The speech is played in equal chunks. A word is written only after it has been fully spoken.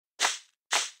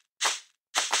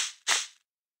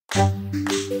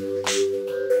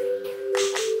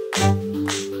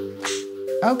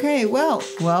Okay, well,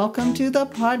 welcome to the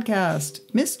podcast,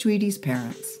 Miss Tweedy's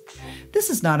Parents. This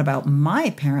is not about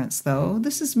my parents, though.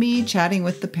 This is me chatting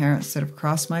with the parents that have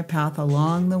crossed my path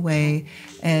along the way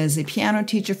as a piano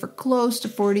teacher for close to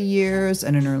 40 years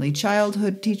and an early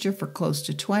childhood teacher for close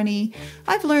to 20.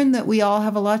 I've learned that we all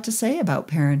have a lot to say about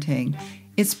parenting.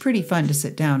 It's pretty fun to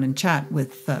sit down and chat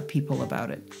with people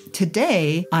about it.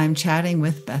 Today, I'm chatting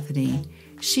with Bethany.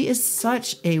 She is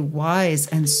such a wise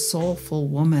and soulful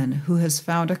woman who has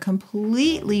found a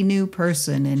completely new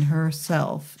person in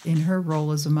herself, in her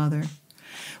role as a mother.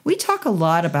 We talk a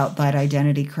lot about that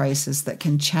identity crisis that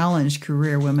can challenge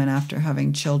career women after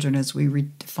having children as we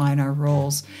redefine our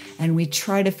roles, and we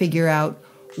try to figure out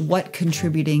what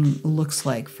contributing looks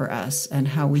like for us and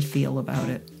how we feel about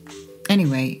it.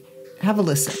 Anyway, have a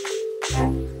listen.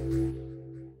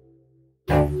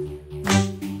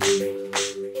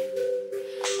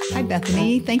 Hi,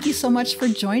 Bethany. Thank you so much for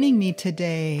joining me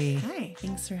today. Hi,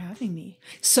 thanks for having me.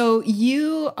 So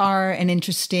you are an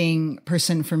interesting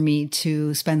person for me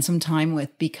to spend some time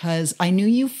with because I knew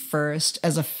you first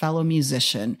as a fellow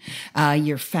musician.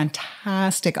 You're a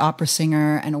fantastic opera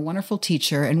singer and a wonderful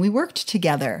teacher, and we worked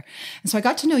together. And so I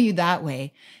got to know you that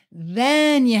way.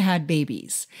 Then you had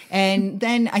babies. And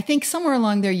then I think somewhere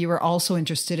along there, you were also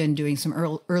interested in doing some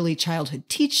early childhood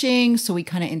teaching. So we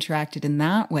kind of interacted in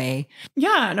that way.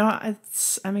 Yeah, no,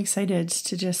 I'm excited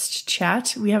to just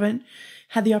chat. We haven't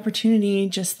had the opportunity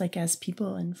just like as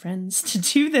people and friends to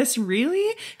do this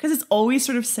really, because it's always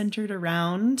sort of centered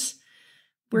around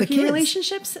working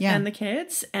relationships and the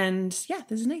kids. And yeah,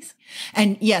 this is nice.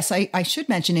 And yes, I should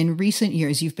mention in recent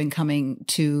years, you've been coming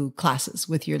to classes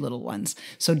with your little ones.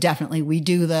 So definitely we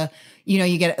do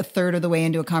you get a third of the way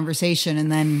into a conversation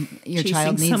and then your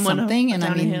child needs something. And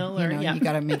I mean, you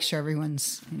got to make sure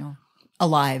everyone's,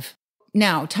 alive.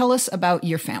 Now tell us about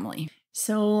your family.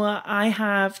 So I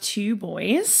have 2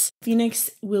 boys.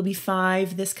 Phoenix will be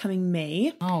 5 this coming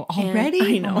May. Oh,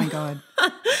 already? I know. Oh my God.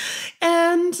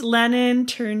 And Lennon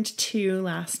turned 2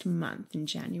 last month in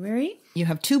January. You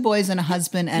have 2 boys and a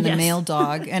husband and a male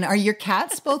dog. And are your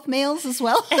cats both males as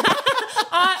well?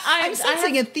 I'm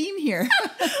sensing a theme here.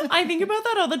 I think about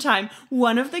that all the time.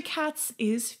 One of the cats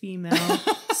is female.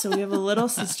 So we have a little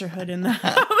sisterhood in the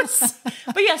house.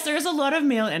 But yes, there is a lot of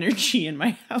male energy in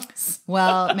my house.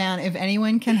 Well, man, if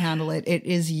anyone can handle it, it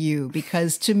is you.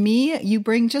 Because to me, you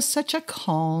bring just such a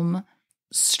calm,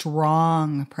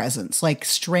 strong presence. Like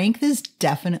strength is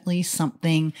definitely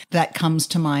something that comes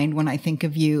to mind when I think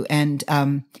of you. And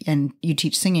you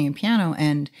teach singing and piano,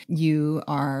 and you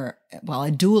are, a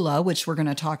doula, which we're going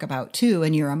to talk about too.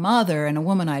 And you're a mother and a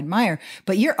woman I admire,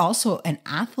 but you're also an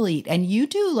athlete, and you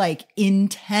do like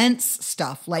intense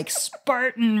stuff like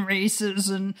Spartan races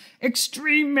and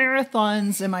extreme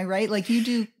marathons. Am I right? Like you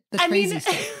do the crazy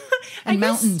stuff and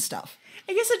mountain stuff.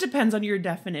 I guess it depends on your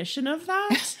definition of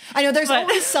that. I know there's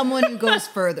always someone who goes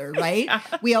further, right? Yeah.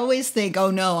 We always think,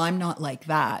 oh no, I'm not like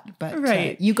that.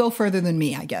 But you go further than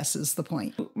me, I guess is the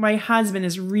point. My husband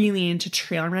is really into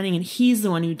trail running, and he's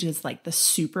the one who does like the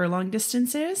super long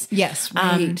distances. Yes,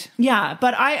 right.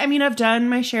 But I've done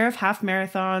my share of half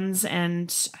marathons,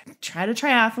 and I tried a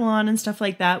triathlon and stuff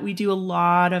like that. We do a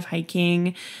lot of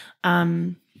hiking.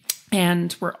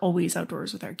 And we're always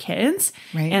outdoors with our kids.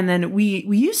 Right. And then we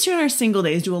used to, on our single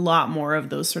days, do a lot more of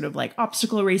those sort of like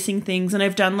obstacle racing things. And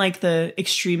I've done like the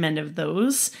extreme end of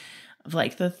those, of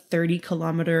like the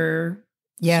 30-kilometer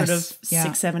sort of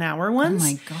 6-7 hour ones. Oh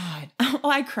my God. Oh,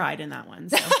 I cried in that one.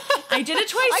 So I did it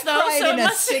twice though. I cried in a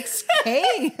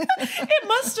 6K. It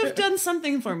must have done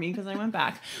something for me because I went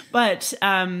back. But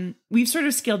we've sort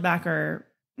of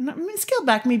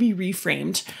maybe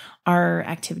reframed our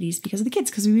activities because of the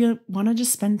kids, because we want to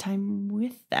just spend time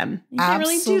with them. You can't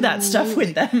really do that stuff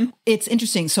with them. It's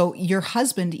interesting. So your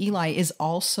husband, Eli, is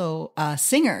also a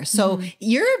singer. So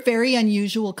you're a very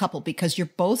unusual couple because you're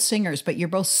both singers, but you're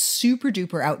both super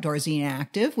duper outdoorsy and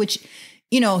active, which,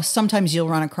 sometimes you'll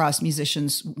run across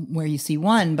musicians where you see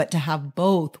one, but to have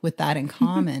both with that in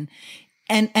common.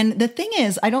 And the thing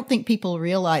is, I don't think people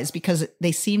realize, because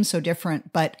they seem so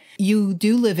different, but you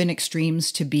do live in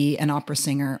extremes to be an opera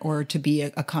singer or to be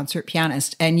a concert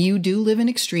pianist. And you do live in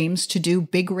extremes to do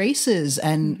big races.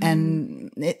 And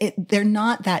they're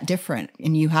not that different.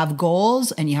 And you have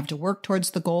goals and you have to work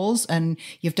towards the goals and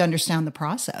you have to understand the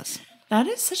process. That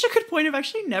is such a good point. I've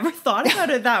actually never thought about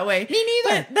it that way. Me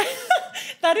neither.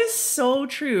 That is so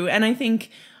true. And I think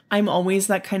I'm always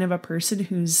that kind of a person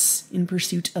who's in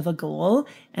pursuit of a goal.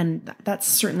 And that's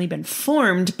certainly been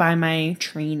formed by my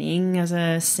training as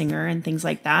a singer and things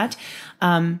like that.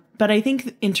 But I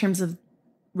think in terms of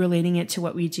relating it to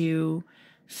what we do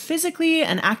physically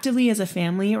and actively as a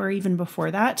family, or even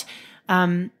before that,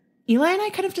 Eli and I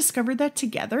kind of discovered that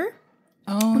together.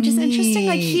 Oh, which is neat. interesting.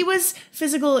 Like, he was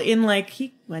physical in, like,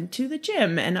 he went to the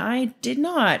gym and I did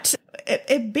not.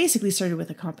 It basically started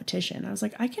with a competition. I was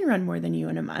like, I can run more than you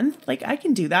in a month. Like, I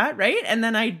can do that, right? And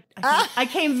then I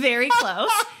came very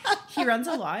close. He runs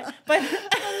a lot, but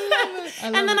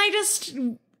and then I just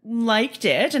liked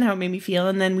it and how it made me feel.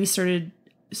 And then we started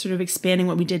sort of expanding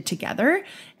what we did together,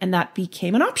 and that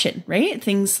became an option, right?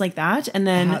 Things like that. And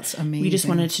then That's amazing. We just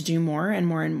wanted to do more and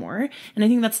more and more. And I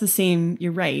think that's the same,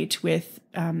 you're right, with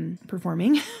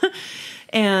performing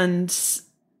and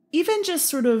even just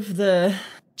sort of the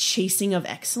chasing of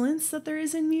excellence that there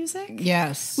is in music.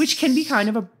 Yes. Which can be kind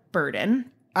of a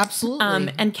burden.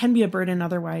 Absolutely. And can be a burden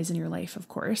otherwise in your life, of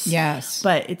course. Yes.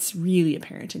 But it's really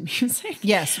apparent in music.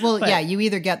 Yes. Well, yeah, you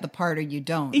either get the part or you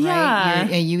don't, right?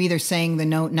 Yeah. You either sang the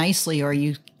note nicely or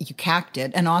you cacked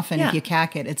it. And often if you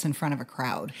cack it, it's in front of a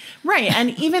crowd. Right.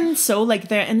 And even so, like,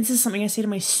 and this is something I say to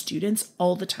my students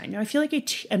all the time. Now, I feel like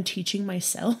I'm teaching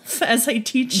myself as I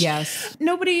teach. Yes.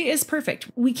 Nobody is perfect.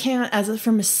 We can't,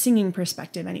 from a singing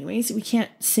perspective anyways, we can't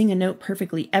sing a note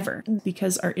perfectly ever,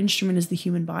 because our instrument is the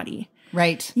human body.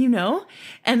 Right. You know,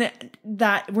 and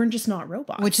that we're just not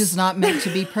robots. Which is not meant to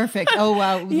be perfect. Oh,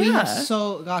 wow. We have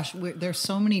there's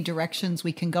so many directions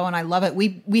we can go, and I love it.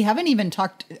 We haven't even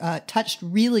touched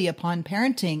really upon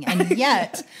parenting, and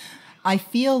yet I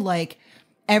feel like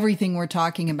everything we're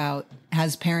talking about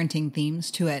has parenting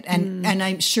themes to it. And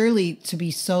I'm surely to be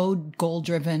so goal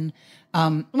driven,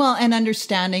 and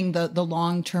understanding the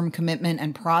long-term commitment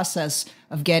and process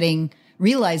of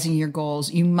realizing your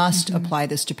goals, you must apply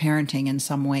this to parenting in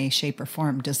some way, shape, or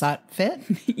form. Does that fit?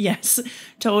 Yes,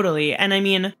 totally. And I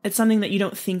mean, it's something that you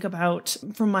don't think about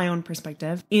from my own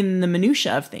perspective in the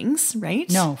minutia of things, right?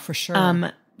 No, for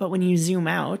sure. But when you zoom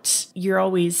out, you're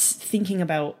always thinking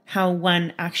about how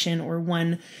one action or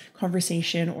one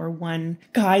conversation or one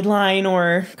guideline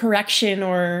or correction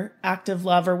or act of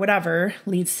love or whatever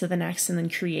leads to the next and then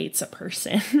creates a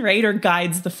person, right? Or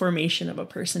guides the formation of a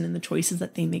person and the choices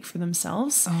that they make for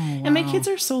themselves. Oh, wow. And my kids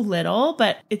are so little,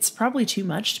 but it's probably too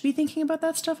much to be thinking about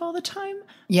that stuff all the time.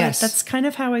 Yes. But that's kind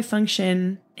of how I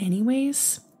function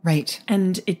anyways. Right.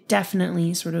 And it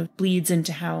definitely sort of bleeds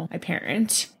into how I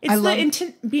parent. It's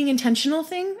the being intentional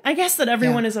thing, I guess, that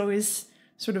everyone is always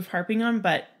sort of harping on,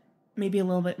 but maybe a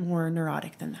little bit more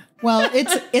neurotic than that. Well,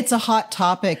 it's a hot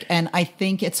topic, and I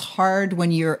think it's hard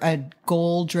when you're a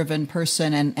goal-driven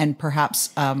person and perhaps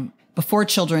before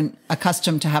children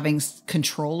accustomed to having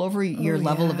control over your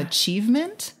level of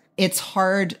achievement. It's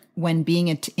hard when being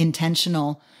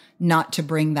intentional not to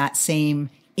bring that same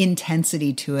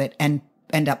intensity to it and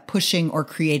end up pushing or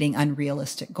creating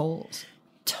unrealistic goals.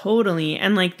 Totally.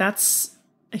 And like, that's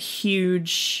a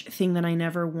huge thing that I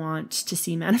never want to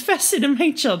see manifested in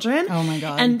my children. Oh my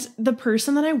God. And the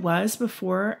person that I was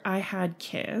before I had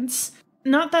kids,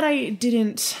 not that I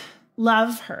didn't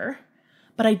love her,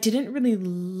 but I didn't really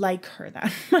like her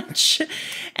that much.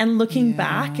 And looking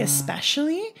back,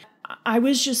 especially, I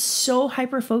was just so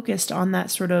hyper-focused on that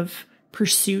sort of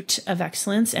pursuit of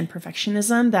excellence and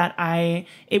perfectionism that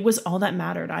it was all that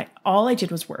mattered. All I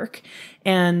did was work,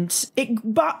 and it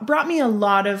brought me a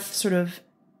lot of sort of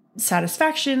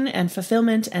satisfaction and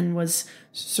fulfillment and was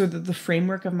sort of the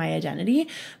framework of my identity.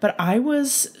 But I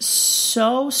was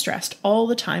so stressed all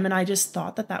the time, and I just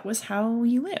thought that was how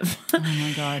you live. Oh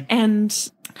my God.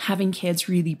 And having kids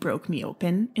really broke me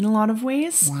open in a lot of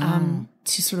ways. Wow.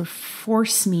 To sort of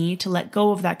force me to let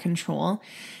go of that control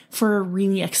for a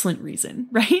really excellent reason,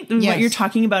 right? Yes. What you're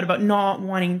talking about not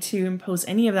wanting to impose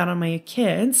any of that on my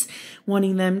kids,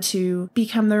 wanting them to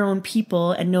become their own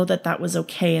people and know that was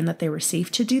okay and that they were safe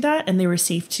to do that and they were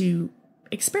safe to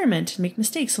experiment and make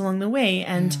mistakes along the way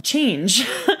and change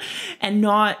and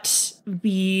not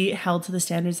be held to the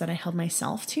standards that I held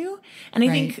myself to. And I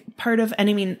think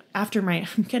after I'm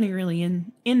getting really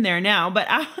in there now, but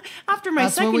after my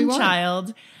second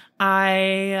child,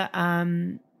 I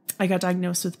got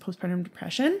diagnosed with postpartum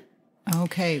depression.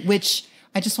 Okay. Which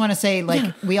I just want to say,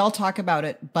 we all talk about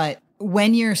it, but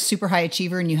when you're a super high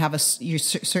achiever and you have your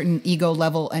certain ego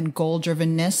level and goal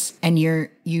drivenness and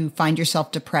you find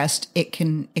yourself depressed, it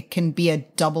can be a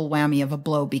double whammy of a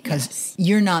blow because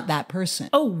you're not that person.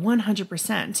 Oh,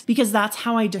 100%. Because that's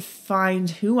how I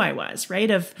defined who I was, right?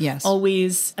 Of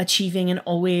always achieving and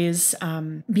always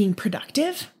being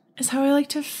productive. is how I like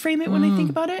to frame it when I think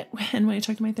about it and when I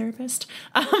talk to my therapist.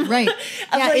 Right.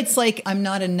 Yeah, it's like I'm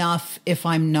not enough if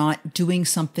I'm not doing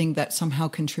something that somehow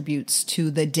contributes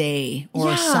to the day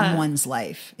or someone's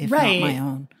life, if not my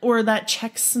own. Or that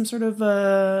checks some sort of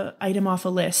a item off a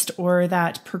list, or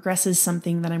that progresses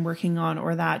something that I'm working on,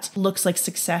 or that looks like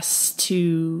success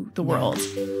to the world.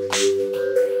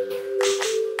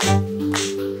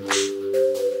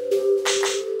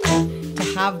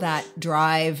 Have that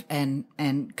drive and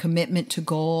commitment to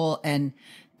goal and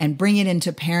bring it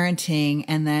into parenting.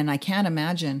 And then I can't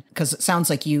imagine, because it sounds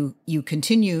like you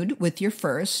continued with your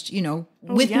first,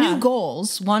 with new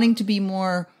goals, wanting to be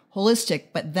more holistic,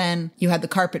 but then you had the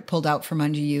carpet pulled out from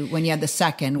under you when you had the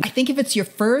second. I think if it's your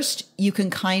first, you can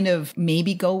kind of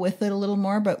maybe go with it a little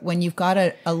more. But when you've got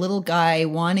a little guy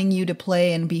wanting you to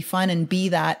play and be fun and be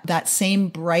that same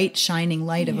bright, shining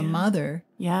light of a mother.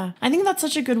 Yeah, I think that's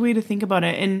such a good way to think about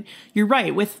it. And you're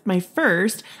right. With my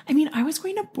first, I was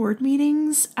going to board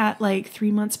meetings at like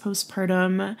 3 months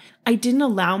postpartum. I didn't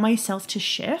allow myself to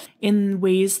shift in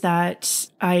ways that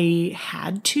I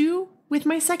had to with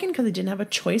my second, because I didn't have a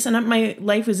choice. And my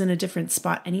life was in a different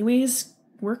spot anyways,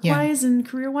 work-wise and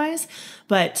career-wise.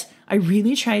 But I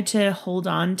really tried to hold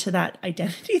on to that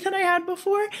identity that I had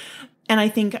before. And I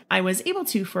think I was able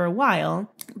to for a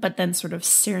while, but then sort of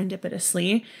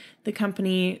serendipitously, the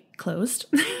company closed.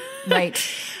 Right.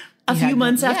 A few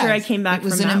months after I came back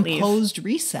from that leave. It was an imposed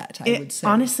reset, I would say.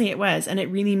 Honestly, it was. And it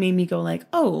really made me go like,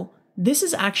 oh, this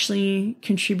has actually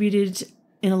contributed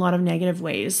in a lot of negative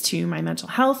ways to my mental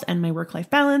health and my work-life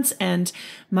balance and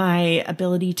my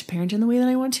ability to parent in the way that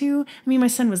I want to. My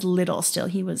son was little still.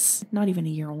 He was not even a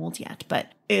year old yet,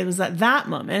 but it was at that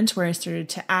moment where I started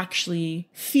to actually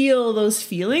feel those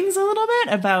feelings a little bit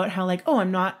about how like, oh,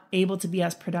 I'm not able to be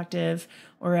as productive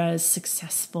or as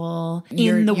successful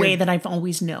in the way that I've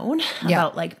always known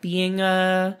about like being in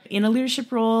a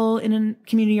leadership role in a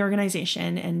community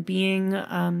organization and being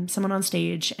someone on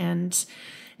stage and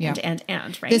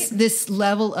right? This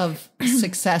level of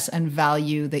success and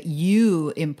value that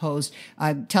you imposed,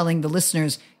 telling the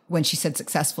listeners when she said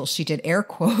successful, she did air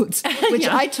quotes, which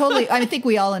I think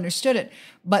we all understood it.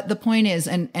 But the point is,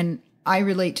 and I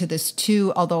relate to this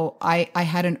too, although I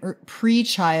had an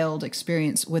pre-child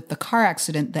experience with the car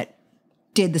accident that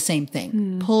did the same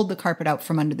thing, pulled the carpet out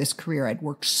from under this career I'd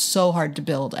worked so hard to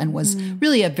build and was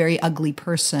really a very ugly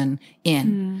person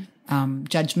in.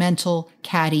 Judgmental,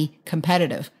 catty,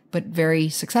 competitive, but very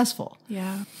successful.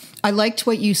 Yeah. I liked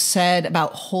what you said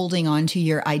about holding on to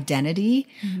your identity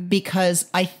because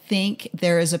I think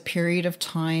there is a period of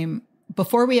time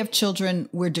before we have children,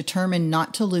 we're determined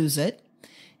not to lose it.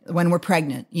 When we're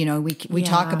pregnant, we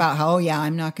talk about how,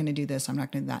 I'm not going to do this. I'm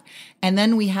not going to do that. And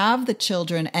then we have the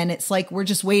children and it's like, we're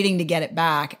just waiting to get it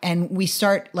back. And we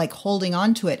start like holding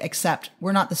on to it, except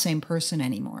we're not the same person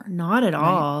anymore. Not at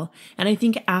all. And I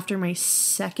think after my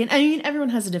second, everyone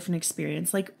has a different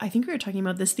experience. Like, I think we were talking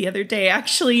about this the other day,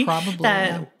 actually. Probably.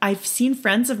 That I've seen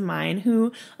friends of mine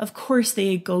who, of course,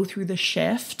 they go through the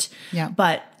shift,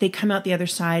 but they come out the other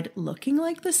side looking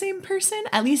like the same person,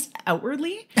 at least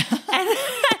outwardly. And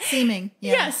seeming.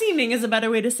 Seeming is a better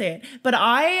way to say it. But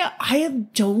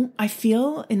I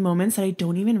feel in moments that I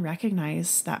don't even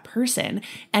recognize that person.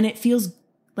 And it feels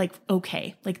like,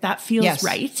 okay, like that feels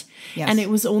right. Yes. And it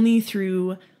was only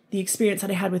through the experience that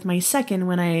I had with my second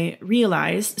when I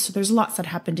realized, so there's lots that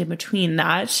happened in between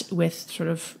that with sort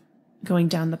of going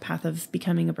down the path of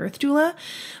becoming a birth doula.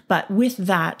 But with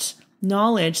that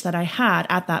knowledge that I had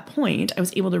at that point, I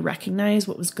was able to recognize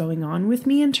what was going on with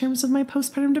me in terms of my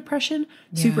postpartum depression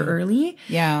super early.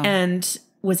 Yeah. And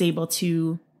was able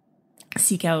to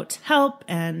seek out help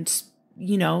and,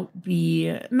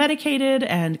 be medicated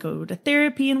and go to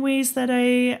therapy in ways that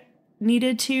I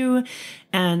needed to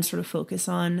and sort of focus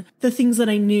on the things that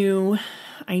I knew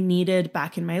I needed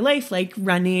back in my life. Like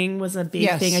running was a big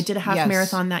thing. I did a half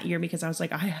marathon that year because I was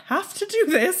like, I have to do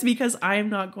this because I'm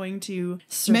not going to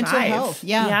survive. Mental health.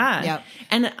 Yeah.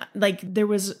 And like there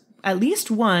was at least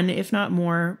one, if not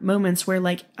more, moments where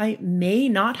like I may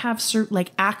not have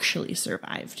actually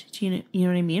survived. Do you know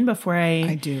what I mean? Before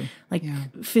I do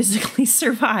physically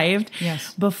survived.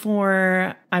 Yes.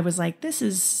 Before I was like, this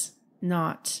is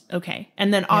not okay.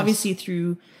 And then obviously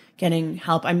through getting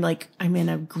help, I'm in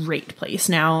a great place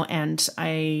now. And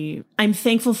I'm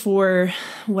thankful for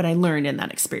what I learned in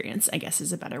that experience, I guess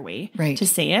is a better way to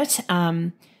say it.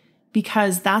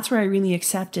 Because that's where I really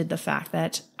accepted the fact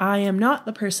that I am not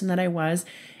the person that I was.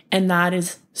 And that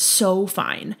is so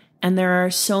fine. And there are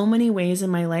so many ways in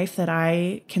my life that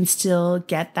I can still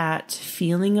get that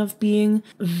feeling of being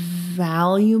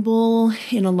valuable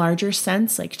in a larger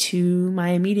sense, like to my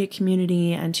immediate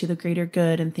community and to the greater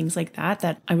good and things like that,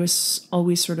 that I was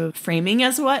always sort of framing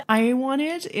as what I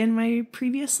wanted in my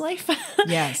previous life.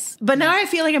 Yes. But now I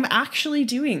feel like I'm actually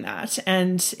doing that.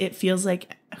 And it feels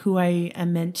like who I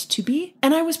am meant to be.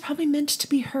 And I was probably meant to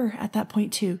be her at that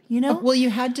point too, you know? Well, you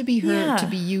had to be her to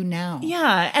be you now.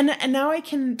 Yeah. And now I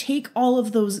can take all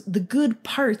of those, the good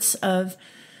parts of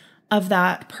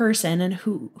that person and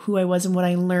who I was and what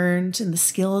I learned and the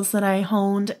skills that I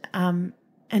honed,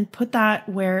 and put that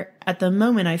where at the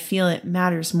moment I feel it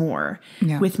matters more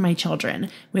with my children,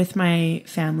 with my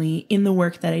family, in the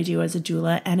work that I do as a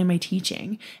doula and in my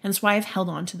teaching. And that's why I've held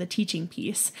on to the teaching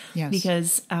piece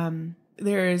because,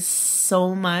 there's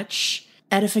so much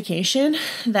edification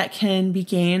that can be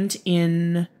gained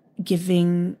in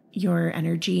giving your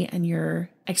energy and your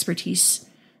expertise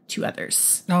to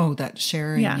others. Oh, that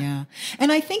sharing. Yeah.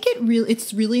 And I think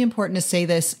it's really important to say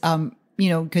this,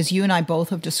 because you and I both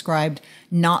have described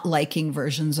not liking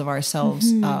versions of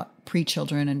ourselves,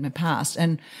 pre-children in the past.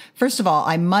 And first of all,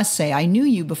 I must say, I knew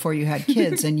you before you had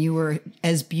kids and you were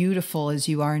as beautiful as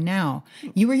you are now.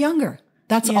 You were younger.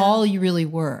 That's all you really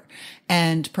were.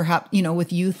 And perhaps,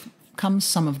 with youth comes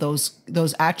some of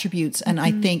those attributes. And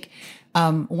I think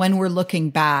when we're looking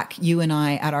back, you and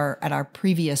I at our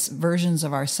previous versions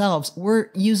of ourselves, we're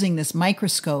using this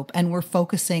microscope and we're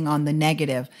focusing on the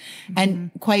negative.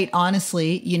 And quite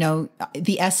honestly,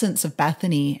 the essence of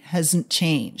Bethany hasn't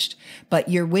changed, but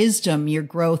your wisdom, your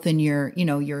growth, and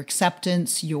your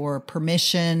acceptance, your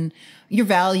permission, your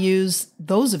values,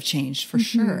 those have changed for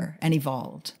sure and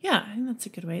evolved. Yeah, I think that's a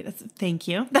good way. Thank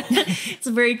you. It's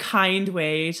a very kind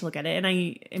way to look at it. And I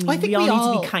mean, I think we all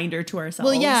need to be kinder to ourselves.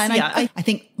 Well, yeah. And I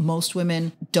think most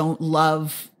women don't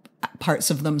love parts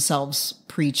of themselves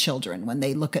pre-children when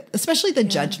they look at, especially the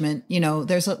judgment,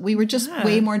 we were just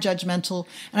way more judgmental.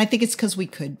 And I think it's because we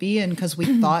could be, and because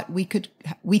we thought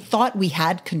we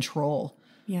had control.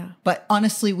 Yeah. But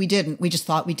honestly, we didn't. We just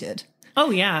thought we did. Oh,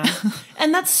 yeah.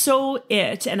 And that's so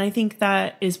it. And I think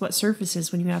that is what surfaces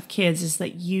when you have kids, is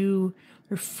that you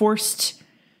are forced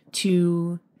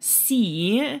to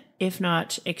see, if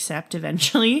not accept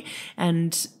eventually,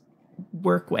 and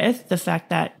work with the fact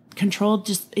that control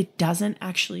it doesn't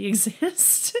actually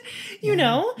exist, you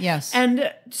know? Yes.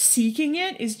 And seeking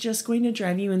it is just going to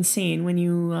drive you insane when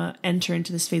you enter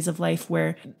into this phase of life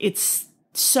where it's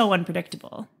so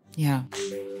unpredictable. Yeah.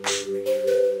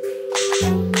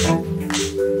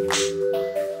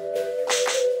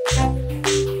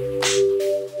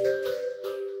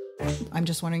 I'm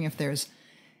just wondering if there's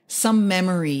some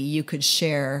memory you could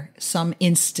share, some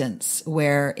instance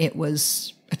where it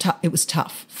was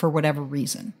tough for whatever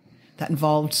reason that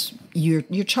involved your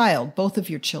child, both of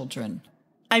your children.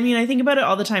 I mean, I think about it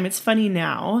all the time. It's funny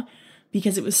now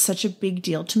because it was such a big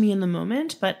deal to me in the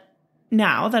moment. But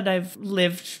now that I've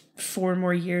lived 4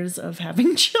 more years of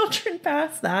having children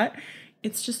past that,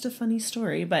 it's just a funny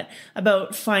story, but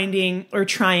about finding or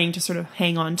trying to sort of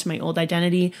hang on to my old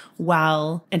identity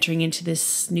while entering into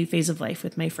this new phase of life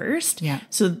with my first. Yeah.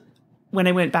 So when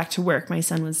I went back to work, my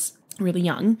son was really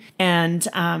young, and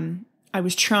I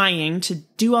was trying to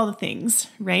do all the things,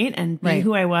 right? And be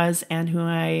who I was and who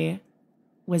I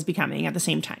was becoming at the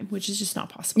same time, which is just not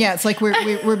possible. Yeah, it's like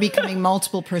we're becoming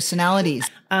multiple personalities.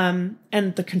 And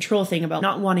the control thing about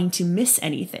not wanting to miss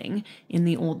anything in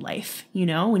the old life,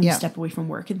 when you step away from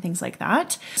work and things like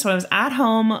that. So I was at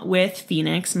home with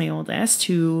Phoenix, my oldest,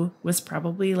 who was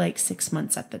probably like 6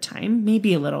 months at the time,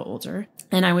 maybe a little older.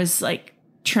 And I was like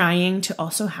trying to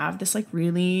also have this like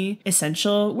really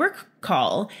essential work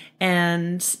call.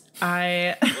 And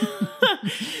I...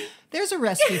 There's a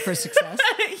recipe for success.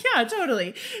 Yeah,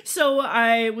 totally. So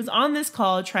I was on this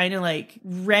call trying to like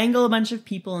wrangle a bunch of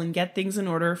people and get things in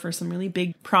order for some really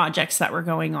big projects that were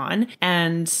going on.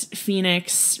 And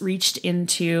Phoenix reached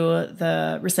into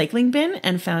the recycling bin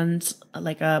and found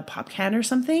like a pop can or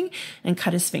something and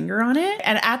cut his finger on it.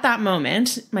 And at that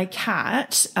moment, my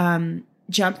cat,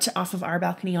 jumped off of our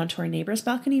balcony onto our neighbor's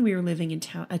balcony. We were living in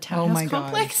a townhouse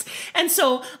complex. God. And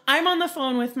so I'm on the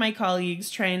phone with my colleagues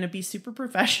trying to be super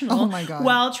professional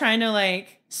while trying to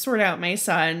like sort out my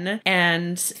son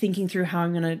and thinking through how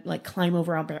I'm going to like climb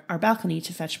over our balcony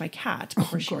to fetch my cat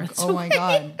before she runs away. Oh my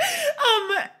God.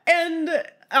 And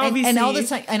obviously. And all the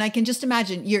time, and I can just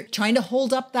imagine you're trying to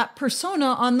hold up that persona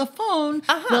on the phone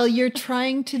while you're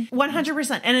trying to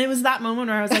 100%. And it was that moment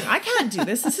where I was like, I can't do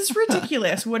this. This is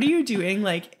ridiculous. What are you doing?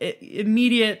 Like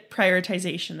immediate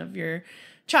prioritization of your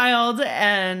child.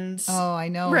 And oh, I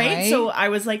know. Right. So I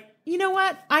was like you know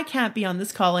what? I can't be on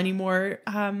this call anymore.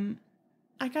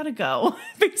 I gotta go,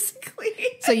 basically.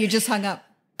 So you just hung up.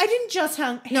 I didn't just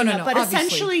hang up, but obviously.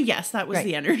 Essentially, yes, that was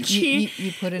the energy.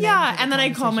 You put it. Yeah, and then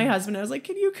I called my husband. I was like,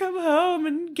 "Can you come home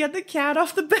and get the cat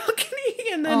off the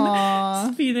balcony?" And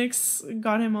then Phoenix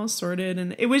got him all sorted,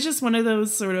 and it was just one of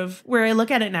those sort of where I look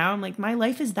at it now. I'm like, my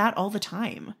life is that all the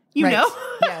time, you know?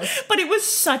 Yes. But it was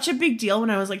such a big deal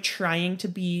when I was like trying to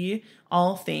be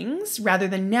all things, rather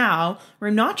than now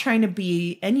we're not trying to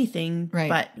be anything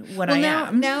but what I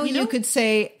am. Now you could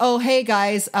say, "Oh, hey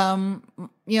guys,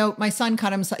 my son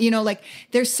cut himself." Like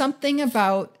there's something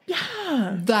about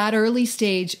that early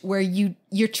stage where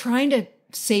you're trying to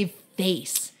save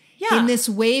face in this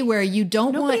way where you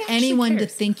don't want anyone to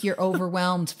think you're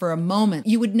overwhelmed for a moment.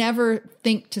 You would never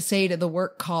think to say to the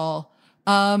work call,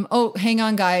 "Oh, hang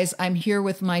on, guys. I'm here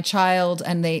with my child,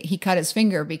 and he cut his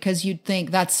finger," because you'd think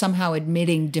that's somehow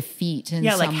admitting defeat in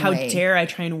some way. How dare I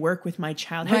try and work with my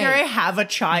child? How dare I have a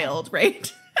child,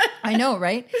 right? I know,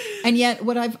 right? And yet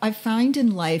what I find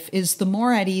in life is the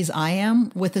more at ease I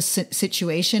am with a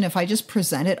situation, if I just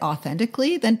present it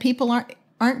authentically, then people aren't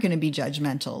going to be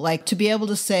judgmental. Like to be able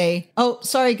to say, "Oh,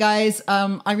 sorry, guys.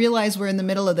 I realize we're in the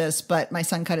middle of this, but my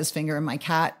son cut his finger and my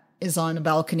cat is on a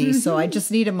balcony. So I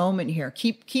just need a moment here.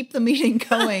 Keep the meeting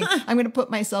going. I'm going to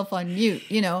put myself on mute,"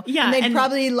 Yeah. And they'd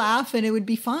probably laugh and it would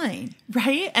be fine.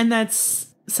 Right. And that's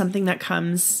something that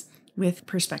comes with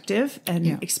perspective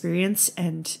and experience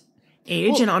and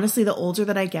age. And honestly, the older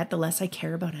that I get, the less I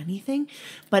care about anything.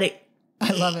 But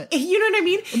I love it. You know what I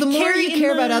mean? The more you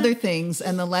care about other things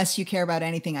and the less you care about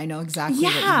anything. I know exactly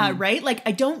what you mean. Right? Like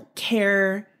I don't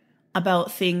care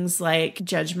about things like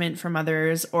judgment from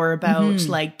others or about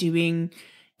like doing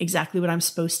exactly what I'm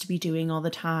supposed to be doing all the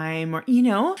time or,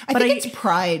 I think it's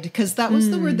pride, because that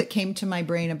was the word that came to my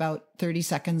brain about 30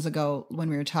 seconds ago when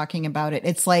we were talking about it.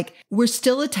 It's like we're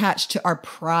still attached to our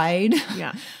pride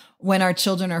when our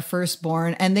children are first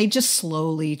born, and they just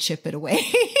slowly chip it away.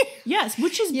 Yes,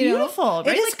 which is beautiful,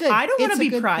 right? It is good. I don't want to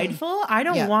be prideful. Thing. I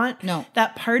don't want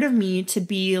that part of me to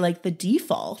be like the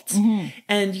default.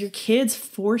 And your kids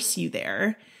force you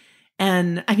there.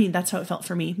 And I mean, that's how it felt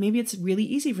for me. Maybe it's really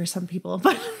easy for some people,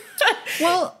 but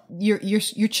well, your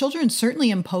children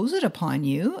certainly impose it upon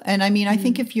you. And I mean, I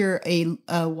think if you're a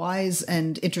wise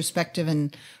and introspective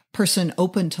and person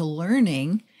open to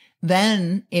learning,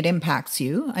 then it impacts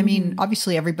you. I mean,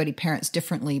 obviously everybody parents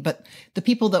differently, but the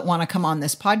people that want to come on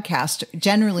this podcast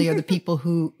generally are the people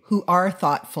who are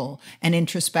thoughtful and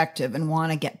introspective and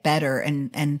want to get better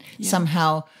and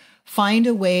somehow find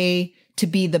a way to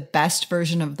be the best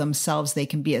version of themselves they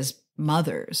can be as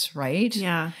mothers, right?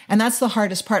 Yeah. And that's the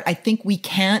hardest part. I think we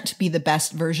can't be the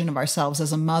best version of ourselves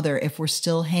as a mother if we're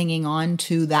still hanging on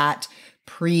to that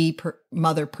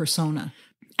pre-mother persona.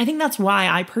 I think that's why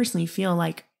I personally feel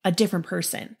like a different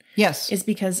person. Yes. Is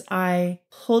because I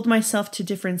hold myself to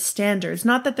different standards.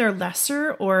 Not that they're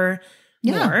lesser or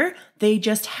more. They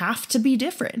just have to be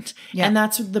different. Yeah. And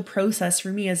that's the process for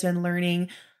me has been learning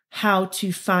how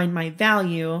to find my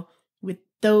value with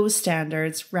those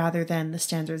standards rather than the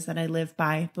standards that I lived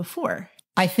by before.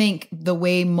 I think the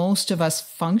way most of us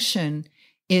function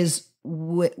is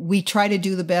we try to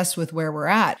do the best with where we're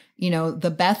at.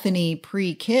 The Bethany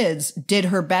pre-kids did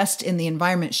her best in the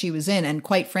environment she was in. And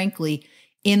quite frankly,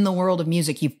 in the world of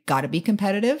music, you've got to be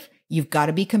competitive. You've got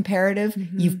to be comparative.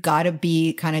 You've got to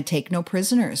be kind of take no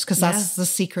prisoners, because that's the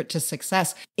secret to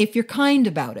success. If you're kind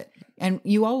about it, and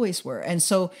you always were. And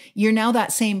so you're now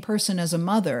that same person as a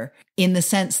mother in the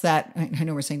sense that, I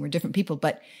know we're saying we're different people,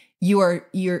 but you're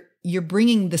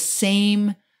bringing the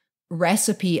same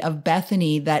recipe of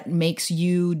Bethany that makes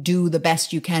you do the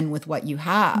best you can with what you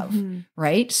have,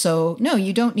 right? So no,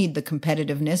 you don't need the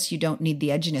competitiveness. You don't need the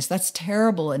edginess. That's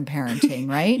terrible in parenting,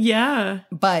 right? Yeah.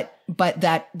 But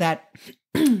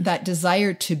that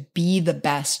desire to be the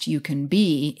best you can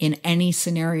be in any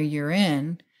scenario you're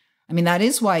in, I mean, that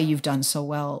is why you've done so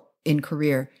well in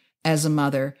career as a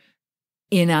mother,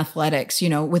 in athletics,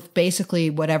 with basically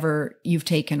whatever you've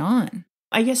taken on.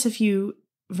 I guess if you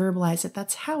verbalize it,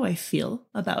 that's how I feel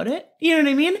about it. You know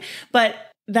what I mean? But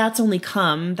that's only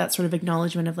come, that sort of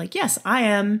acknowledgement of like, yes, I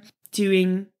am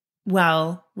doing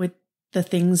well with the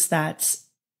things that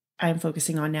I'm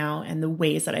focusing on now and the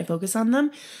ways that I focus on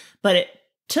them. But it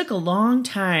took a long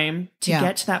time to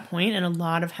get to that point and a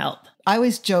lot of help. I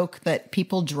always joke that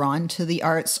people drawn to the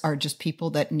arts are just people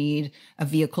that need a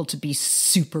vehicle to be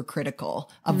super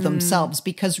critical of themselves,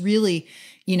 because really,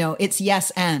 it's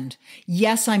yes and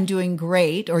yes, I'm doing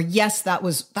great, or yes,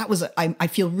 I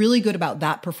feel really good about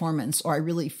that performance, or I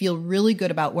really feel really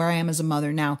good about where I am as a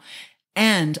mother now.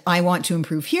 And I want to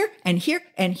improve here and here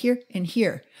and here and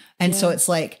here. And so it's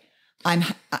like,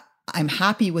 I'm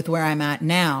happy with where I'm at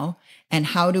now. And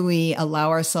how do we allow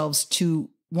ourselves to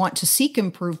want to seek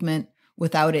improvement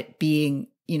without it being,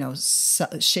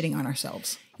 shitting on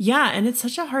ourselves? Yeah. And it's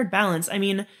such a hard balance. I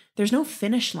mean, there's no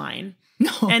finish line.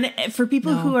 No. And for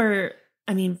people who are,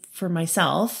 for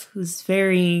myself, who's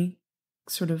very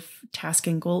sort of task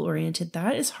and goal oriented,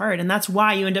 that is hard. And that's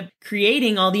why you end up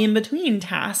creating all the in-between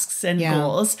tasks and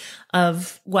goals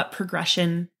of what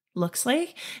progression looks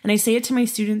like. And I say it to my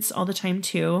students all the time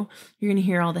too. You're going to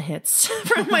hear all the hits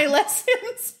from my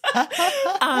lessons.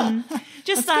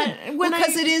 Just that when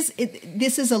because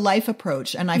this is a life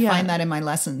approach. And I find that in my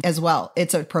lessons as well.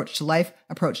 It's an approach to life,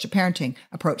 approach to parenting,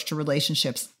 approach to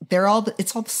relationships.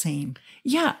 It's all the same.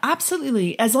 Yeah,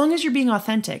 absolutely. As long as you're being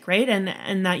authentic, right?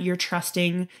 And that you're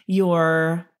trusting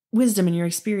your wisdom and your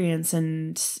experience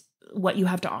and what you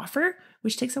have to offer,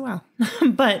 which takes a while.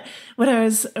 But what I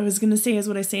was going to say is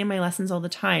what I say in my lessons all the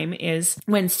time is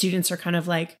when students are kind of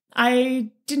like, I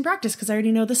didn't practice because I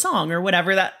already know the song or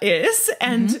whatever that is.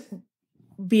 And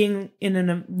being in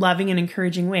a loving and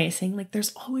encouraging way, saying like,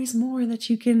 there's always more that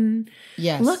you can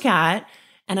look at.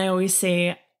 And I always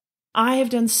say, I have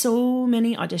done so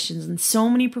many auditions and so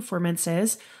many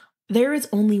performances. There is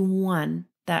only one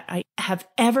that I have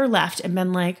ever left and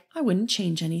been like, I wouldn't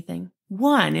change anything.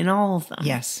 One in all of them.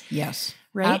 Yes.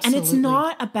 Right. Absolutely. And it's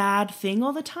not a bad thing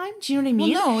all the time. Do you know what I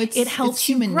mean? Well, no, it helps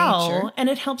you human grow nature. And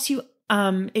it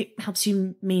helps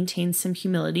you maintain some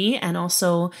humility and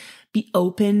also be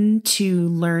open to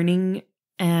learning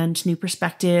and new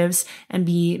perspectives and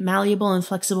be malleable and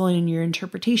flexible in your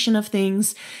interpretation of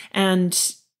things.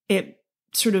 And it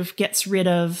sort of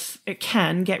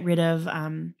can get rid of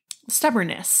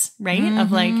stubbornness, right?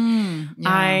 Of like,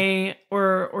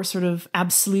 or sort of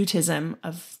absolutism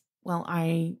of, well,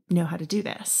 I know how to do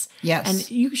this. Yes. And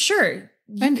you can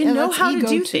know how to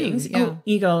do things. Yeah. Oh,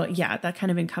 ego. Yeah. That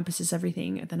kind of encompasses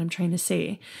everything that I'm trying to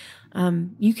say.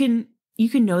 You can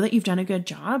know that you've done a good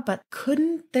job, but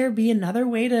couldn't there be another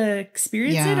way to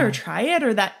experience it or try it,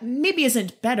 or that maybe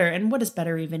isn't better? And what does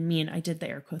better even mean? I did the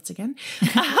air quotes again.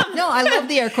 No, I love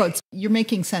the air quotes. You're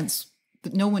making sense.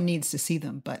 No one needs to see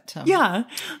them, but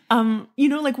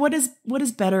like what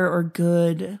is better or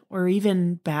good or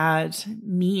even bad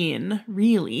mean,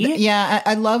 really? Yeah,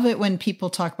 I love it when people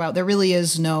talk about there really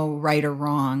is no right or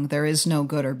wrong. There is no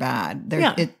good or bad.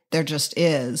 There just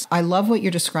is. I love what you're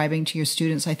describing to your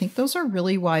students. I think those are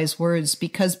really wise words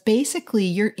because basically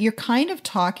you're kind of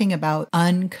talking about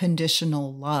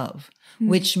unconditional love.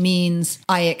 Which means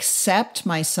I accept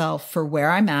myself for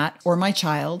where I'm at or my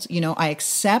child. I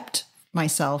accept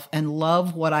myself and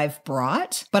love what I've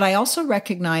brought, but I also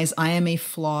recognize I am a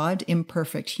flawed,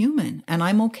 imperfect human, and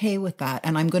I'm okay with that.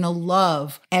 And I'm going to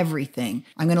love everything.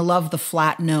 I'm going to love the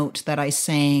flat note that I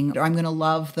sang, or I'm going to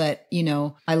love that,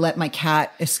 I let my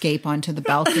cat escape onto the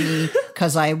balcony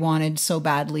because I wanted so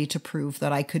badly to prove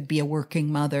that I could be a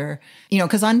working mother,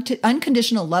 because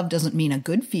unconditional love doesn't mean a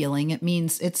good feeling. It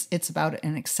means it's about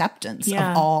an acceptance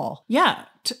of all. Yeah.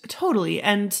 Totally.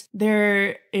 And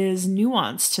there is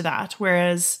nuance to that.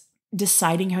 Whereas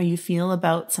deciding how you feel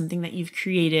about something that you've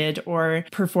created or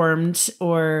performed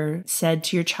or said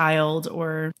to your child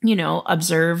or,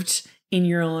 observed in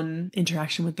your own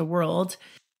interaction with the world.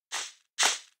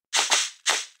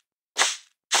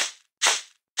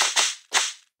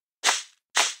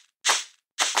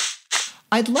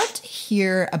 I'd love to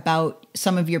hear about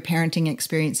some of your parenting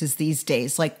experiences these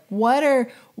days. Like, what are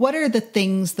the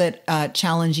things that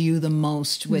challenge you the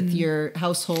most with your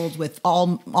household, with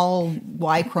all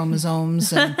Y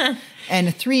chromosomes and 2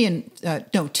 and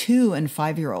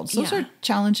 5-year-olds? Those are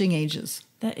challenging ages.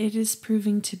 That it is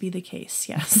proving to be the case.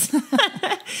 Yes.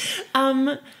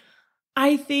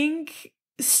 I think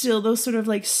still those sort of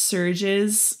like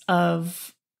surges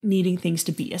of needing things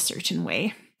to be a certain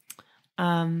way.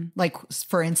 Like,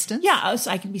 for instance? Yeah, so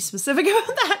I can be specific about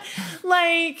that.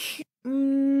 Like,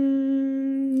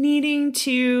 needing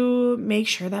to make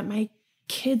sure that my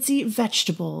kids eat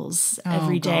vegetables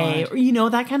every day, or,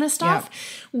 that kind of stuff.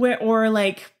 Yeah. Or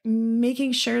like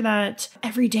making sure that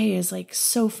every day is like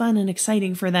so fun and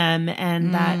exciting for them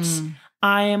and that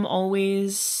I am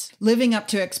always living up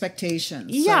to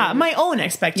expectations. Yeah, my own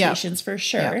expectations for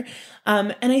sure.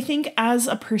 Yeah. And I think as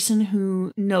a person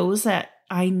who knows that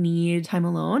I need time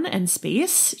alone and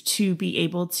space to be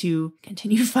able to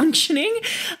continue functioning,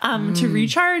 to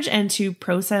recharge and to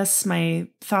process my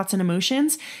thoughts and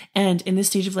emotions. And in this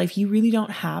stage of life, you really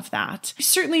don't have that.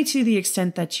 Certainly to the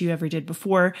extent that you ever did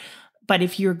before. But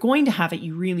if you're going to have it,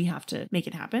 you really have to make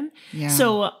it happen. Yeah.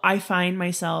 So I find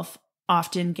myself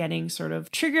often getting sort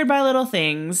of triggered by little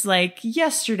things. Like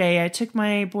yesterday, I took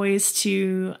my boys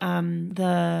to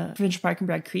the provincial park in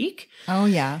Bragg Creek. Oh,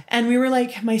 yeah. And we were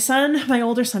like, my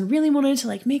older son really wanted to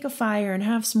like make a fire and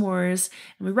have s'mores.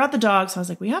 And we brought the dog. So I was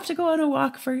like, we have to go on a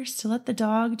walk first to let the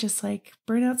dog just like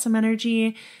burn out some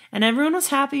energy. And everyone was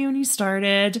happy when you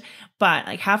started. But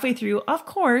like halfway through, of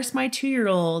course, my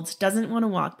 2-year-old doesn't want to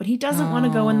walk, but he doesn't want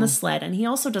to go in the sled. And he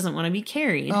also doesn't want to be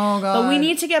carried. Oh, God. But we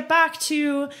need to get back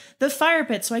to the fire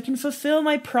pit so I can fulfill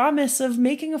my promise of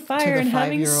making a fire and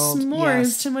having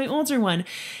s'mores to my older one.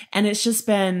 And it's just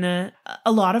been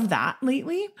a lot of that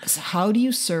lately. So how do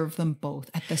you serve them both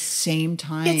at the same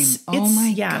time?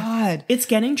 God. It's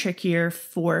getting trickier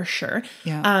for sure.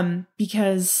 Yeah.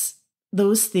 Because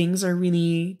those things are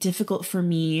really difficult for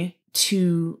me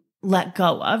to let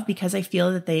go of because I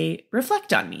feel that they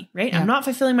reflect on me, right? Yeah. I'm not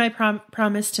fulfilling my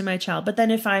promise to my child. But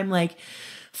then if I'm like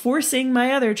forcing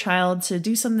my other child to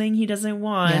do something he doesn't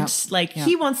want,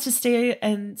 he wants to stay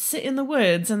and sit in the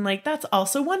woods, and like that's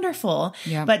also wonderful.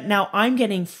 Yeah. But now I'm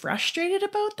getting frustrated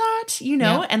about that,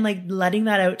 and like letting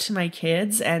that out to my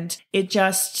kids, and it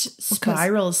just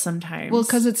spirals sometimes. Well,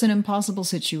 because it's an impossible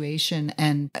situation.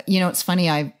 And, it's funny,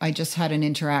 I just had an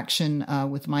interaction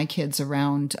with my kids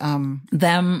around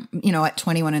them, at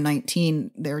 21 and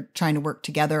 19, they're trying to work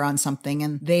together on something,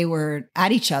 and they were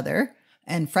at each other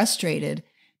and frustrated.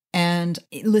 And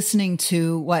listening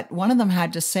to what one of them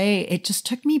had to say, it just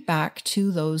took me back to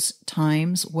those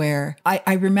times where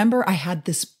I remember I had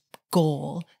this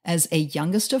goal as a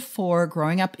youngest of 4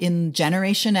 growing up in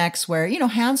Generation X where,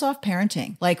 hands-off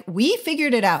parenting. Like we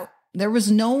figured it out. There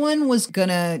was no one was going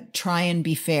to try and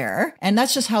be fair. And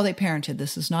that's just how they parented.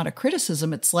 This is not a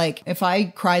criticism. It's like if I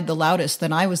cried the loudest,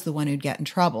 then I was the one who'd get in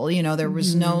trouble. There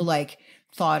was no like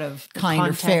thought of kind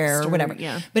or fair or whatever.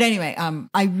 Yeah. But anyway,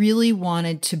 I really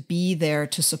wanted to be there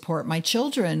to support my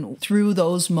children through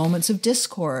those moments of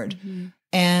discord. Mm-hmm.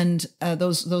 And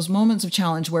those moments of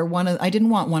challenge where I didn't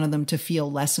want one of them to feel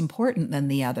less important than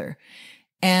the other.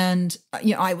 And,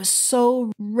 I was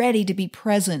so ready to be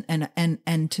present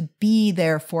and to be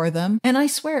there for them. And I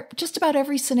swear, just about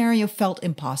every scenario felt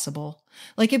impossible.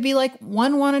 Like it'd be like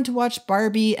one wanted to watch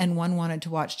Barbie and one wanted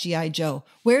to watch G.I. Joe.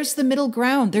 Where's the middle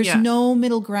ground? There's no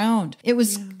middle ground. It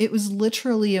was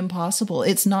literally impossible.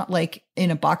 It's not like in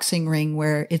a boxing ring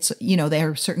where it's, there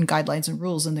are certain guidelines and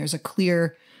rules and there's a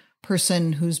clear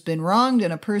person who's been wronged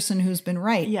and a person who's been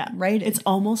right. Yeah. Right. It's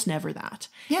almost never that.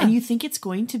 Yeah. And you think it's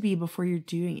going to be before you're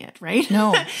doing it, right?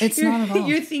 No, it's not at all.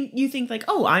 You think like,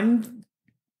 oh, I'm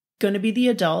going to be the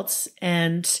adults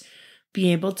and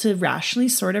be able to rationally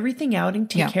sort everything out and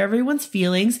take care of everyone's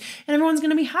feelings, and everyone's going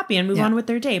to be happy and move on with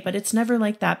their day. But it's never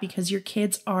like that because your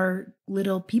kids are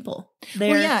little people.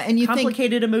 They're and you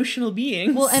complicated emotional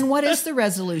beings. Well, and what is the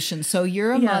resolution? So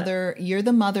you're a mother, you're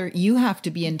the mother, you have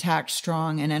to be intact,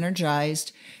 strong, and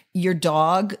energized. Your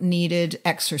dog needed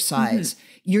exercise. Mm-hmm.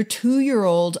 Your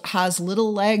 2-year-old has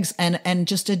little legs and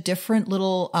just a different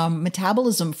little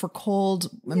metabolism for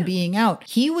cold and being out.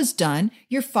 He was done.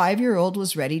 Your 5-year-old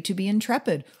was ready to be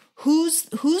intrepid. Who's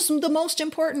the most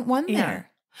important one there?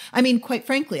 I mean, quite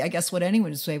frankly, I guess what anyone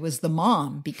would say was the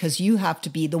mom, because you have to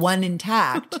be the one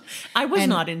intact. I was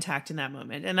not intact in that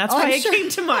moment. And that's why it came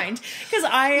to mind. Because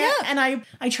I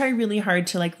try really hard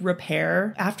to like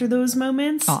repair after those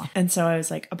moments. And so I was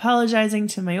like apologizing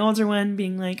to my older one,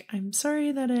 being like, I'm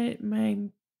sorry that my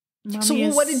mommy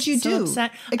is what did you do?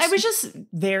 Upset. I was just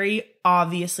very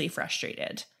obviously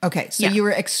frustrated. Okay. So you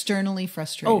were externally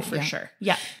frustrated. Oh, for sure.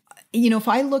 Yeah. If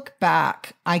I look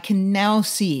back, I can now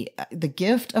see the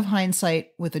gift of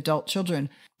hindsight with adult children.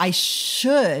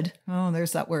 There's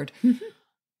that word.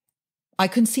 I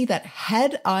can see that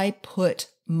had I put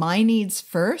my needs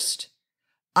first,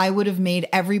 I would have made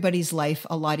everybody's life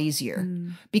a lot easier,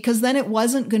 because then it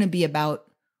wasn't going to be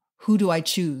about who do I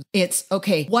choose? It's,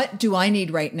 okay, what do I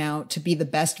need right now to be the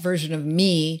best version of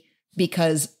me?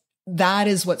 Because that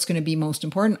is what's going to be most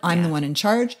important. I'm the one in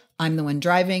charge. I'm the one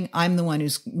driving. I'm the one who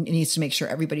needs to make sure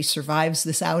everybody survives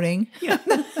this outing. Yeah.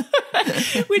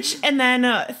 And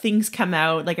then things come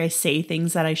out, like I say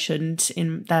things that I shouldn't,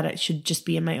 that it should just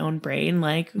be in my own brain.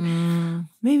 Like,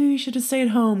 maybe we should have stayed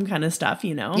home kind of stuff,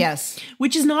 Yes.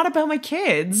 Which is not about my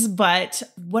kids, but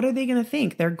what are they going to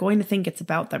think? They're going to think it's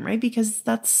about them, right? Because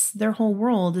that's their whole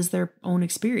world is their own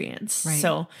experience. Right.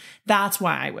 So that's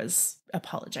why I was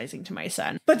apologizing to my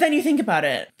son. But then you think about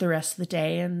it the rest of the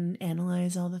day and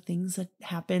analyze all the things that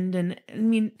happened. And I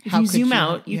mean, if you zoom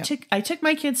out, I took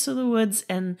my kids to the woods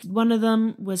and one of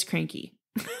them was cranky.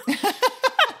 But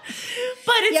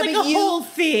it's like a whole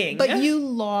thing. But you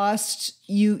lost,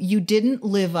 you didn't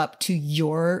live up to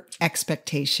your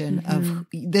expectation of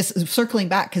this, circling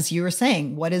back, because you were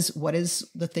saying, what is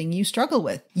the thing you struggle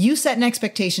with? You set an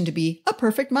expectation to be a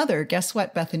perfect mother. Guess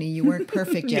what, Bethany? You weren't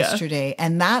perfect yesterday.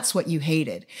 And that's what you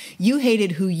hated. You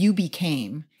hated who you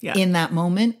became in that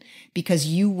moment because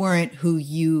you weren't who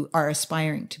you are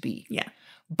aspiring to be. Yeah.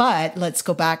 But let's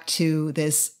go back to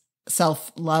this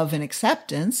self-love and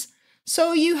acceptance.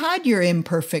 So you had your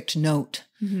imperfect note.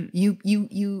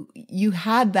 You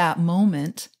had that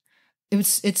moment.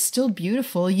 It's still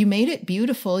beautiful. You made it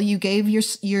beautiful. You gave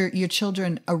your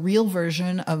children a real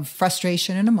version of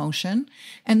frustration and emotion,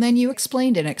 and then you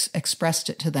explained it, expressed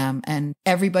it to them, and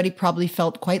everybody probably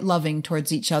felt quite loving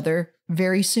towards each other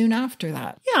very soon after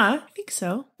that. Yeah, I think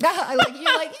so.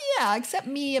 You're like, yeah, except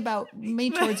me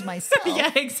towards myself.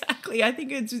 Yeah, exactly. I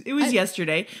think it was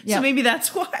yesterday. So maybe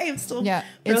that's why I'm still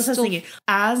processing it.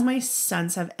 As my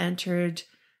sons have entered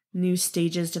new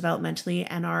stages developmentally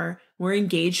and are more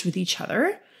engaged with each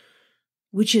other,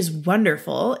 which is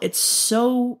wonderful. It's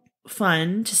so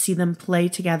fun to see them play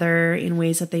together in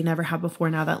ways that they never have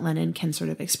before, now that Lennon can sort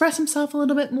of express himself a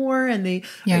little bit more and they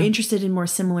are interested in more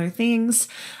similar things.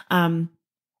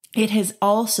 It has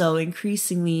also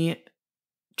increasingly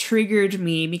triggered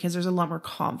me because there's a lot more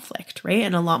conflict, right?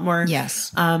 And a lot more,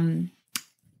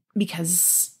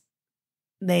 because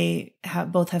they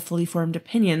both have fully formed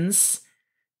opinions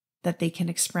that they can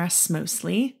express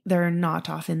mostly. They're not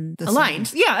often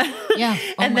aligned. Yeah. Yeah.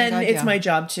 Oh and then it's my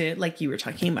job to, like you were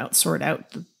talking about, sort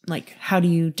out, how do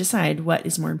you decide what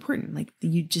is more important? Like,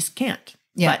 you just can't.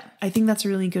 Yeah. But I think that's a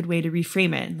really good way to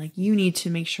reframe it. Like, you need to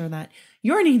make sure that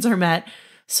your needs are met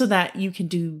so that you can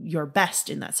do your best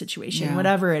in that situation,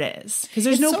 whatever it is. Because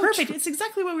there's no perfect. It's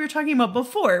exactly what we were talking about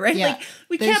before, right? Yeah. Like,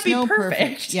 we can't be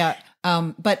perfect. Yeah.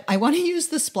 But I want to use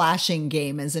the splashing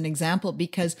game as an example,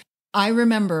 because I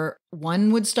remember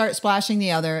one would start splashing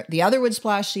the other would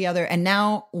splash the other, and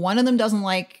now one of them doesn't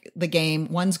like the game.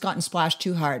 One's gotten splashed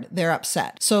too hard. They're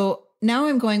upset. So now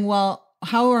I'm going, well,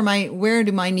 where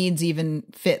do my needs even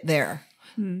fit there?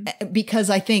 Because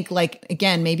I think,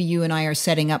 again, maybe you and I are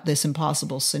setting up this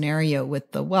impossible scenario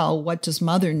with what does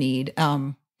mother need?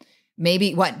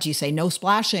 Maybe, what do you say? No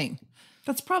splashing.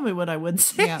 That's probably what I would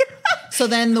say. Yeah. So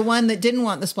then the one that didn't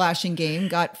want the splashing game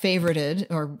got favorited,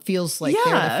 or feels like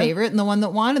they're the favorite. And the one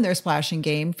that wanted their splashing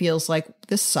game feels like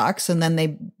this sucks. And then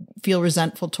they feel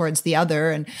resentful towards the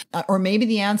other. And, or maybe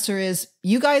the answer is,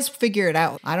 you guys figure it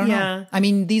out. I don't know. I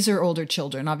mean, these are older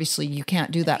children. Obviously you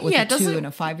can't do that with a 2 and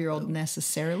a 5-year-old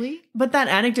necessarily. But that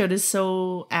anecdote is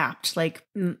so apt.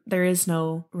 There is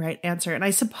no right answer. And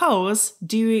I suppose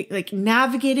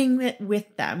navigating it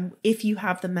with them, if you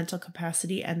have the mental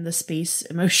capacity and the space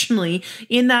emotionally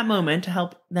in that moment to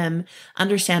help them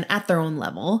understand at their own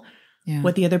level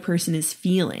what the other person is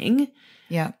feeling.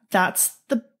 Yeah. That's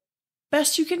the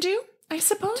best you can do, I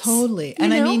suppose. Totally.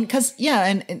 And I mean,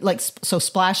 so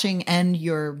splashing and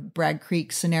your Bragg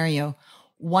Creek scenario,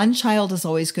 one child is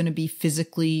always going to be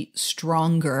physically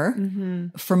stronger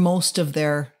for most of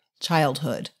their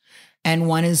childhood. And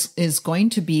one is going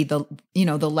to be the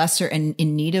lesser and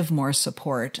in need of more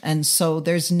support. And so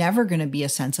there's never going to be a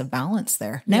sense of balance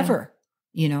there. Never,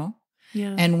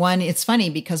 Yeah. And one, it's funny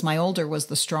because my older was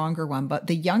the stronger one, but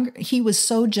the younger, he was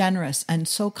so generous and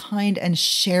so kind and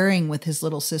sharing with his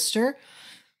little sister.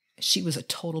 She was a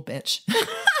total bitch.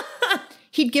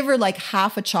 He'd give her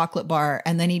half a chocolate bar,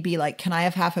 and then he'd be like, "Can I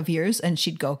have half of yours?" And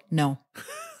she'd go, "No."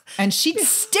 And she'd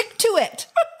stick to it.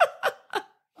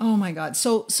 Oh my God.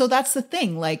 So that's the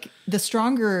thing. The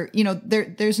stronger,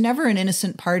 there's never an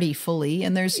innocent party fully.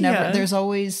 And there's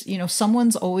always,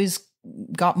 someone's always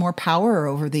got more power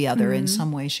over the other in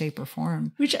some way, shape, or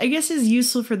form. Which I guess is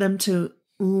useful for them to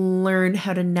learn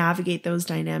how to navigate those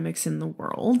dynamics in the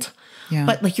world. Yeah.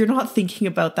 But you're not thinking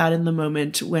about that in the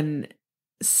moment when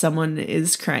someone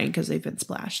is crying because they've been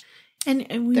splashed. And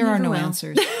there are no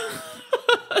answers.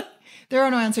 There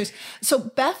are no answers. So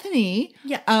Bethany,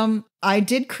 I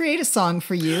did create a song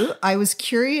for you. I was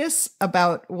curious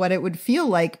about what it would feel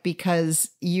like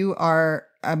because you are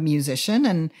a musician,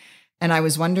 and I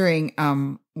was wondering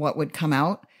what would come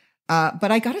out.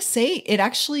 But I got to say, it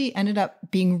actually ended up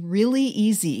being really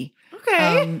easy.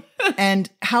 Okay. And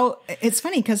how it's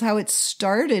funny because how it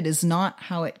started is not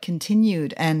how it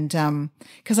continued. And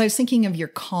because I was thinking of your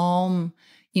calm,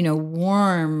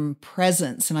 warm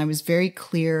presence. And I was very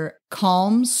clear,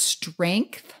 calm,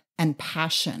 strength, and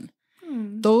passion.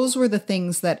 Those were the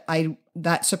things that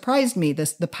surprised me.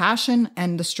 The passion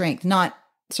and the strength, not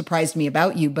surprised me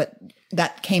about you, but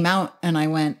that came out and I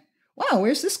went, wow,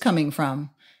 where's this coming from?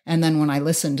 And then when I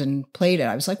listened and played it,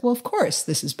 I was like, well, of course,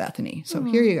 this is Bethany. So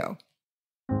here you go.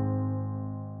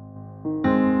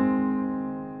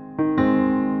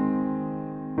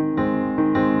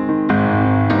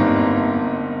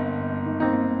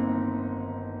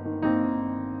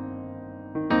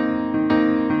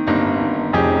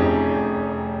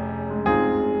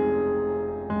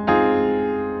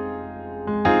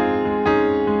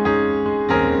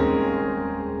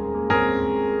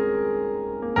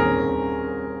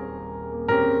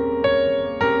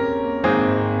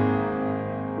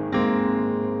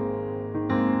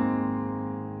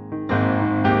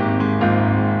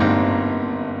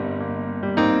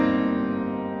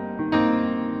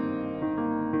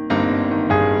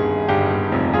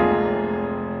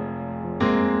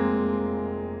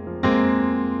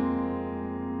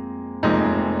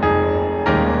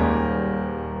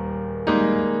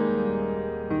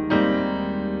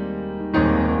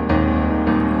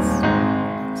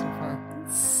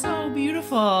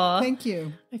 Thank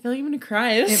you. I feel like I'm going to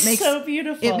cry. It's so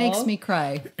beautiful. It makes me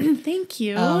cry. Thank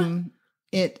you.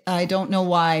 I don't know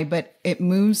why, but it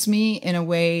moves me in a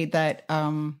way that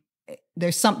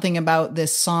there's something about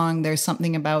this song. There's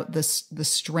something about the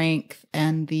strength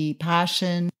and the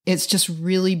passion. It's just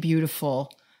really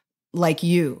beautiful, like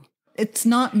you. It's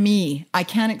not me. I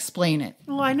can't explain it.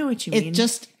 Oh, I know what you mean.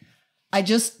 I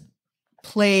just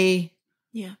play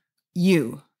you,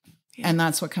 yeah. And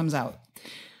that's what comes out.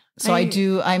 So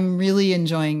I'm really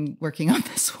enjoying working on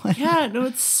this one. Yeah, no,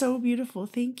 it's so beautiful.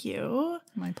 Thank you.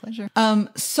 My pleasure.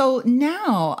 So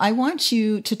now I want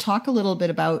you to talk a little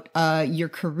bit about your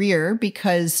career,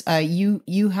 because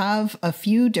you have a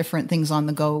few different things on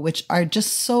the go, which are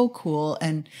just so cool.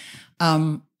 And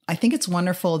I think it's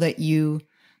wonderful that you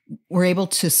were able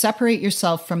to separate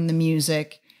yourself from the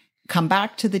music, come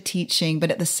back to the teaching, but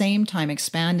at the same time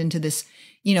expand into this,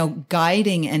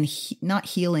 guiding and not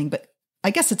healing, but I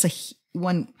guess it's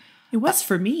one. It was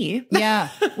for me. Yeah.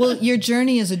 Well, your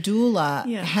journey as a doula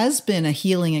has been a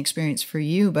healing experience for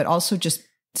you, but also just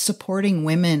supporting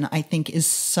women, I think, is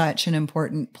such an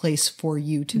important place for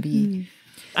you to be.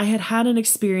 I had an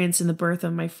experience in the birth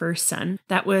of my first son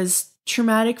that was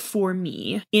traumatic for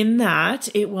me, in that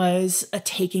it was a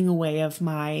taking away of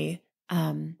my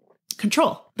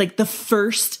control. Like the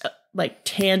first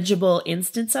tangible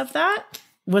instance of that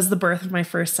was the birth of my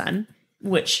first son,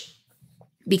 which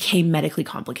became medically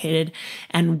complicated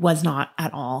and was not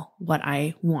at all what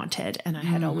I wanted. And I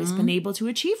had always been able to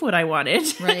achieve what I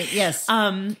wanted. Right. Yes.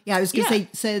 I was going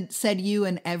to say, said you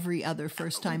and every other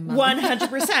first time mother.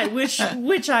 100%,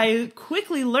 which I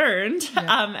quickly learned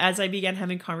as I began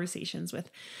having conversations with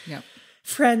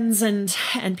friends and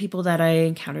people that I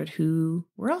encountered who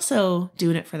were also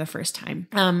doing it for the first time.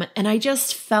 And I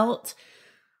just felt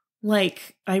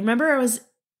like, I remember I was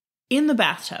in the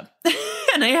bathtub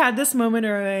and I had this moment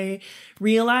where I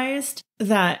realized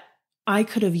that I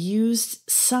could have used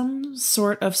some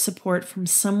sort of support from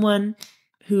someone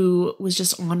who was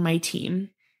just on my team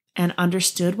and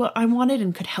understood what I wanted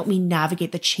and could help me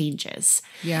navigate the changes.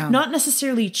 Yeah. Not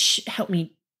necessarily help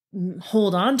me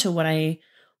hold on to what I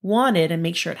wanted and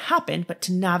make sure it happened, but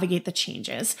to navigate the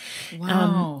changes.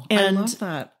 Wow. I love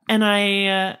that. And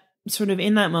I sort of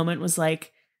in that moment was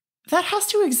like, that has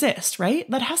to exist, right?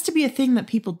 That has to be a thing that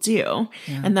people do.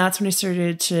 Yeah. And that's when I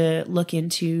started to look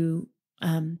into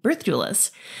birth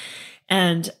doulas.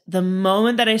 And the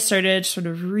moment that I started sort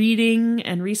of reading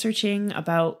and researching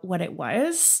about what it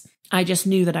was, I just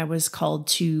knew that I was called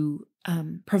to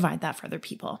provide that for other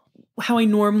people. How I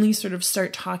normally sort of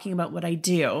start talking about what I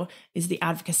do is the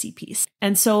advocacy piece.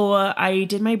 And so I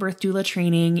did my birth doula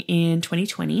training in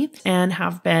 2020 and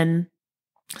have been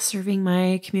serving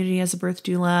my community as a birth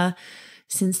doula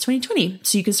since 2020.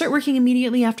 So you can start working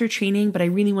immediately after training, but I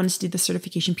really wanted to do the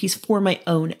certification piece for my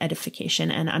own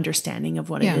edification and understanding of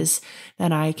what it is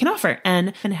that I can offer.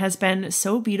 And it has been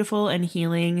so beautiful and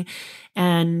healing.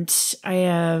 And I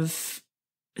have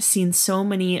seen so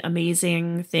many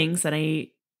amazing things that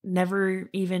I never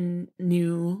even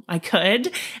knew I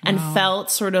could, and felt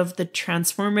sort of the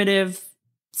transformative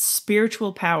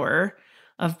spiritual power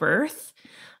of birth.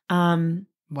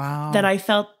 That I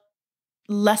felt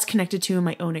less connected to in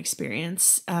my own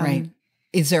experience. Right.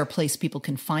 Is there a place people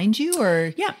can find you,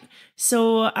 or? Yeah.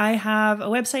 So I have a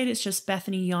website. It's just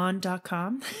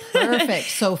bethanyyawn.com. Perfect.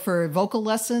 So for vocal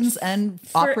lessons and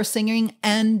opera singing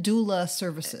and doula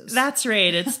services. That's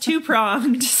right. It's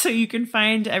two-pronged. So you can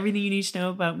find everything you need to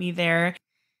know about me there.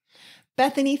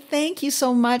 Bethany, thank you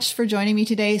so much for joining me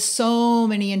today. So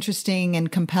many interesting and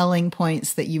compelling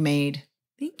points that you made.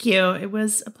 Thank you. It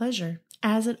was a pleasure,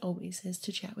 as it always is,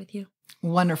 to chat with you.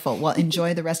 Wonderful. Well,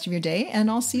 enjoy the rest of your day, and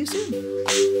I'll see you soon.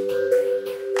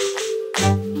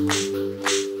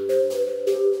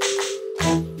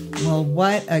 Well,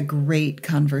 what a great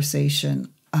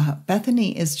conversation.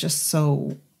 Bethany is just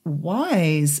so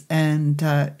wise,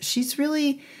 and she's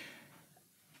really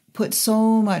put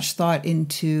so much thought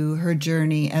into her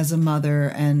journey as a mother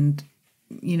and,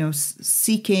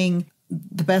 seeking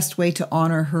the best way to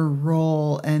honor her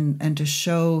role and to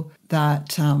show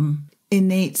that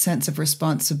innate sense of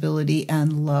responsibility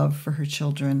and love for her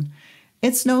children.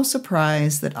 It's no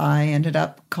surprise that I ended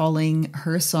up calling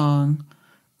her song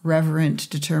Reverent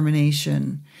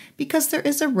Determination, because there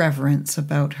is a reverence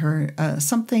about her,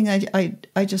 something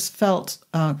I just felt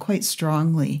quite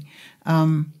strongly.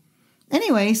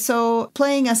 Anyway, so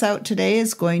playing us out today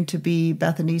is going to be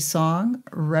Bethany's song,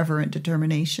 Reverent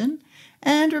Determination.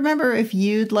 And remember, if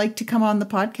you'd like to come on the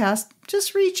podcast,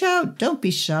 just reach out. Don't be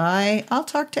shy. I'll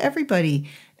talk to everybody.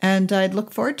 And I'd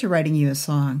look forward to writing you a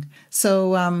song.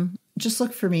 So just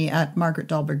look for me at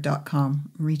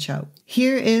margaretdahlberg.com. Reach out.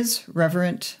 Here is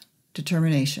Reverent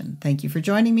Determination. Thank you for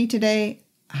joining me today.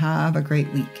 Have a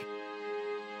great week.